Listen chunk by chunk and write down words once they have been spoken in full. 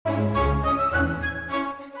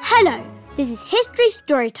This is History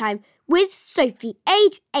Storytime with Sophie,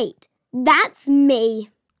 age 8. That's me.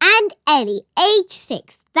 And Ellie, age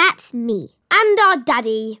 6. That's me. And our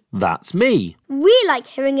daddy. That's me. We like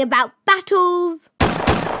hearing about battles,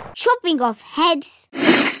 Chopping off heads.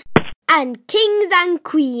 and kings and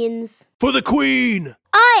queens. For the Queen!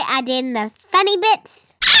 I add in the funny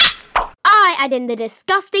bits. I add in the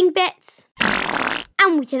disgusting bits.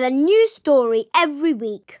 And we tell a new story every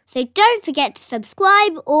week. So don't forget to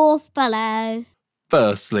subscribe or follow.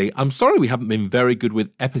 Firstly, I'm sorry we haven't been very good with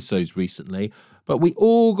episodes recently, but we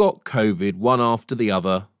all got COVID one after the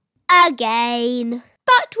other. Again.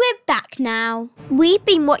 But we're back now. We've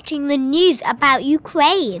been watching the news about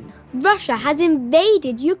Ukraine. Russia has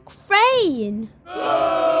invaded Ukraine.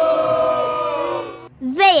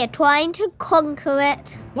 They are trying to conquer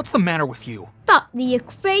it. What's the matter with you? But the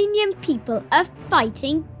Ukrainian people are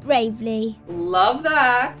fighting bravely. Love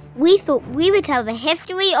that. We thought we would tell the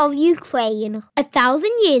history of Ukraine. 1,000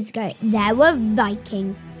 years ago, there were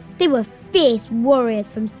Vikings. They were fierce warriors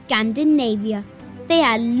from Scandinavia. They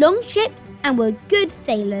had long ships and were good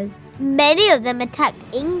sailors. Many of them attacked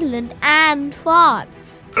England and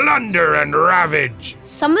France. Plunder and ravage!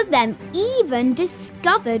 Some of them even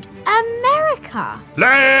discovered America.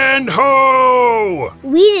 Land ho!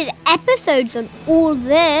 We did episodes on all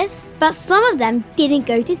this. But some of them didn't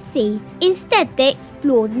go to sea. Instead, they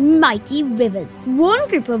explored mighty rivers. One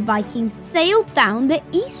group of Vikings sailed down the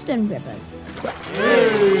eastern rivers.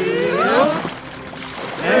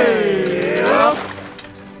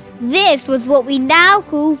 This was what we now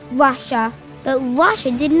call Russia. But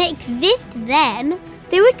Russia didn't exist then.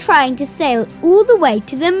 They were trying to sail all the way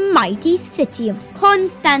to the mighty city of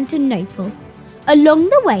Constantinople. Along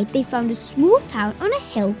the way, they found a small town on a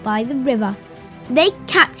hill by the river. They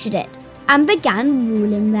captured it and began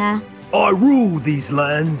ruling there. I rule these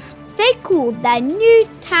lands. They called their new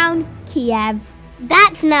town Kiev.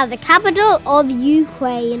 That's now the capital of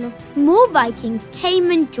Ukraine. More Vikings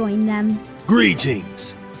came and joined them.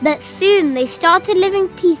 Greetings. But soon they started living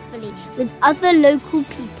peacefully with other local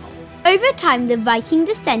people. Over time, the Viking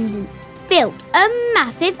descendants built a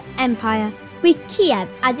massive empire with Kiev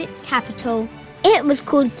as its capital. It was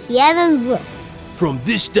called Kievan Rus. From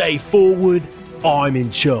this day forward, I'm in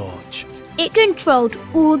charge. It controlled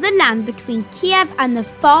all the land between Kiev and the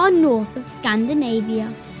far north of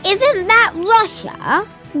Scandinavia. Isn't that Russia?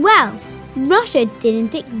 Well, Russia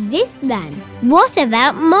didn't exist then. What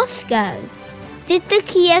about Moscow? Did the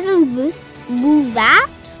Kievan Rus rule that?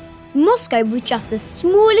 Moscow was just a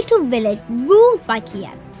small little village ruled by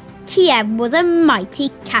Kiev. Kiev was a mighty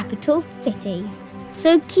capital city.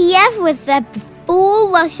 So Kiev was there before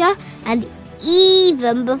Russia and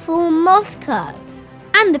even before Moscow.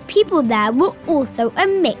 And the people there were also a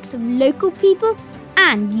mix of local people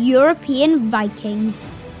and European Vikings.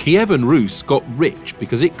 Kievan Rus got rich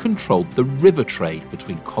because it controlled the river trade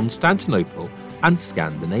between Constantinople and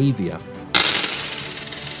Scandinavia.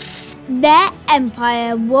 Their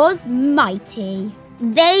empire was mighty.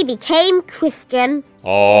 They became Christian.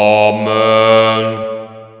 Amen.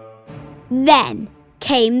 Then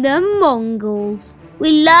came the Mongols.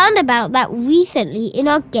 We learned about that recently in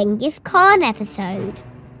our Genghis Khan episode.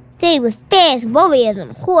 They were fierce warriors on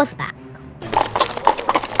horseback.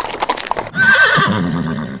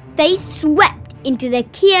 They swept into the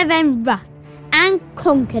Kievan Rus and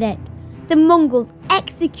conquered it. The Mongols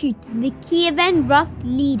executed the Kievan Rus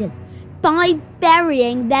leaders by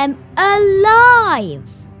burying them alive.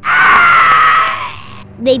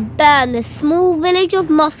 They burned the small village of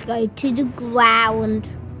Moscow to the ground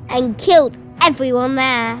and killed everyone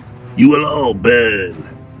there. You will all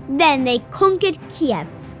burn. Then they conquered Kiev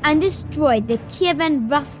and destroyed the Kievan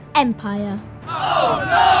Rus Empire.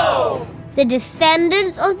 The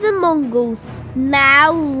descendants of the Mongols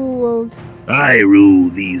now ruled. I rule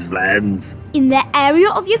these lands. In the area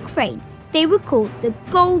of Ukraine, they were called the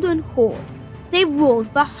Golden Horde. They ruled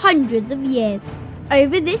for hundreds of years.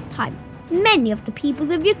 Over this time, many of the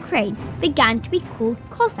peoples of Ukraine began to be called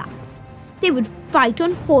Cossacks. They would fight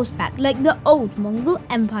on horseback like the old Mongol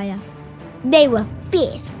Empire. They were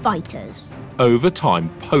fierce fighters. Over time,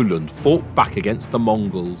 Poland fought back against the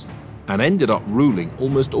Mongols and ended up ruling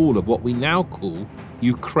almost all of what we now call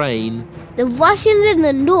Ukraine. The Russians in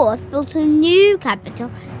the north built a new capital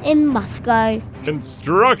in Moscow.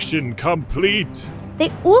 Construction complete.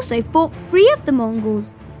 They also fought free of the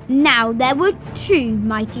Mongols. Now there were two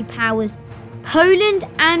mighty powers, Poland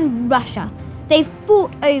and Russia. They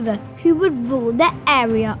fought over who would rule the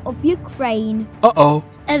area of Ukraine. Uh-oh.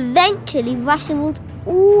 Eventually, Russia ruled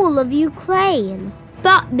all of Ukraine.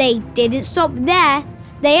 But they didn't stop there.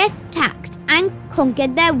 They attacked and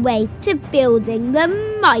conquered their way to building the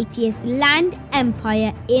mightiest land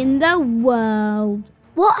empire in the world.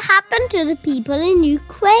 What happened to the people in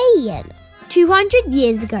Ukraine? 200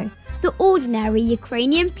 years ago, the ordinary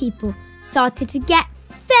Ukrainian people started to get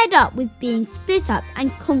fed up with being split up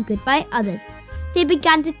and conquered by others. They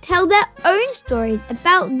began to tell their own stories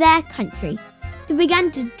about their country. They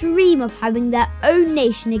began to dream of having their own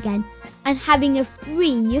nation again and having a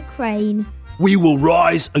free Ukraine. We will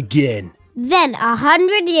rise again. Then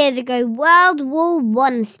 100 years ago, World War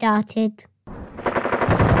I started.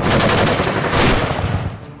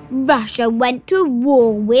 Russia went to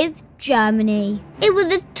war with Germany. It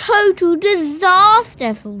was a total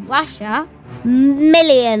disaster for Russia.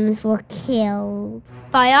 Millions were killed.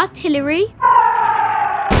 By artillery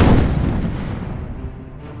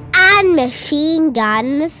and machine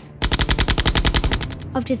guns.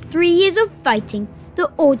 After 3 years of fighting, the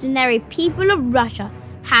ordinary people of Russia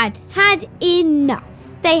had enough.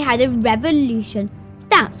 They had a revolution.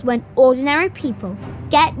 That's when ordinary people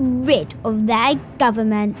get rid of their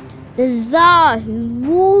government. The Tsar who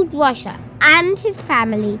ruled Russia and his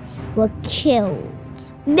family were killed.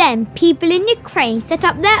 Then people in Ukraine set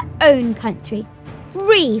up their own country,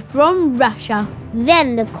 free from Russia.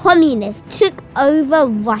 Then the communists took over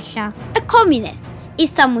Russia. A communist is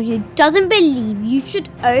someone who doesn't believe you should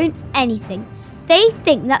own anything. They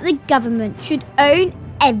think that the government should own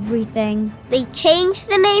everything. They changed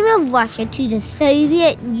the name of Russia to the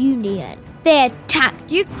Soviet Union. They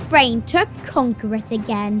attacked Ukraine to conquer it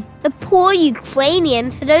again. The poor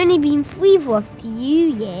Ukrainians had only been free for a few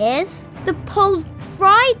years. The Poles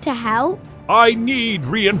tried to help, I need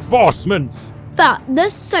reinforcements. but the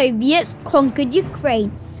Soviets conquered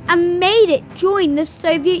Ukraine and made it join the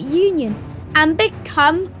Soviet Union and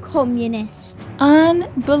become communist.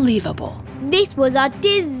 Unbelievable. This was a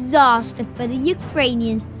disaster for the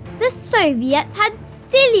Ukrainians. The Soviets had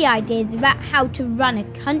silly ideas about how to run a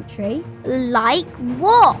country. Like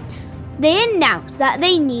what? They announced that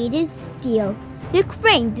they needed steel.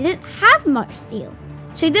 Ukraine didn't have much steel,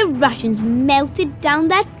 so the Russians melted down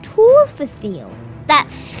their tools for steel.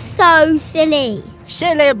 That's so silly.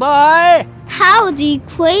 Silly boy! How do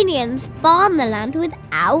Ukrainians farm the land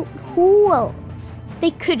without tools?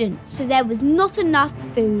 They couldn't, so there was not enough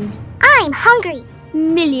food. I'm hungry.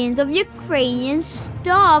 Millions of Ukrainians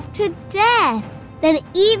starved to death. Then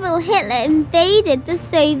evil Hitler invaded the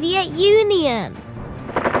Soviet Union.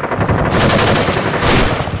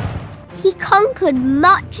 He conquered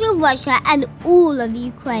much of Russia and all of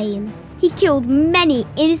Ukraine. He killed many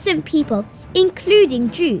innocent people,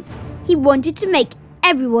 including Jews. He wanted to make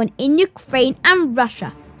everyone in Ukraine and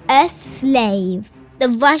Russia a slave. The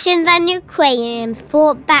Russians and Ukrainians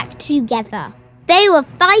fought back together. They were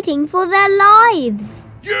fighting for their lives.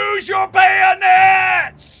 Use your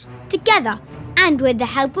bayonets! Together, and with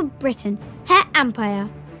the help of Britain, her empire,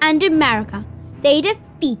 and America, they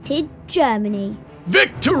defeated Germany.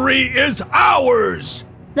 Victory is ours!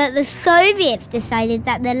 But the Soviets decided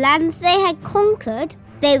that the lands they had conquered,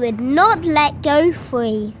 they would not let go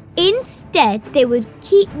free. Instead, they would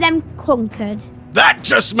keep them conquered. That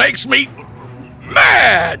just makes me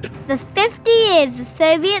mad! For 50 years, the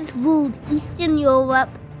Soviets ruled Eastern Europe.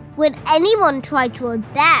 When anyone tried to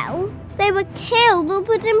rebel, they were killed or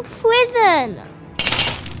put in prison.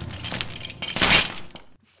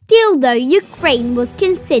 Still, though, Ukraine was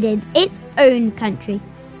considered its own country,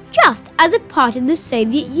 just as a part of the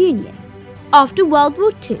Soviet Union. After World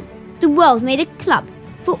War II, the world made a club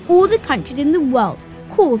for all the countries in the world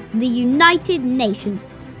called the United Nations.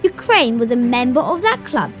 Ukraine was a member of that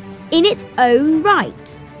club in its own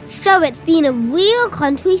right. So it's been a real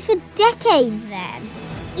country for decades then,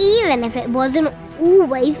 even if it wasn't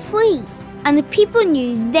always free. And the people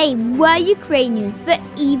knew they were Ukrainians for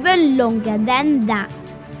even longer than that.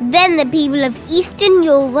 Then the people of Eastern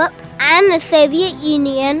Europe and the Soviet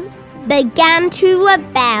Union began to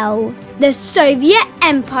rebel. The Soviet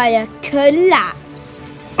Empire collapsed.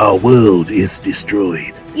 Our world is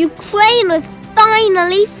destroyed. Ukraine was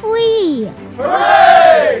finally free.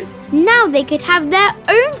 Hooray! Now they could have their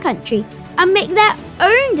own country and make their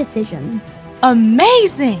own decisions.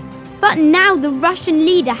 Amazing! But now the Russian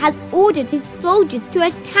leader has ordered his soldiers to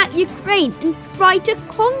attack Ukraine and try to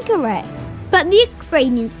conquer it. But the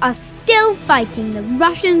Ukrainians are still fighting the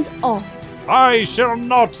Russians off. I shall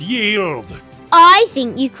not yield. I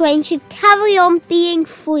think Ukraine should carry on being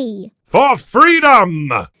free. For freedom!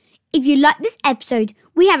 If you like this episode,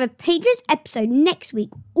 we have a Patriots episode next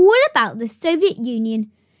week all about the Soviet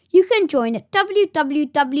Union. You can join at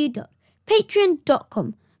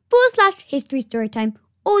www.patreon.com/historystorytime.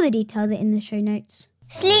 All the details are in the show notes.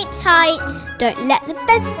 Sleep tight. Don't let the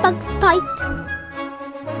bed bugs bite.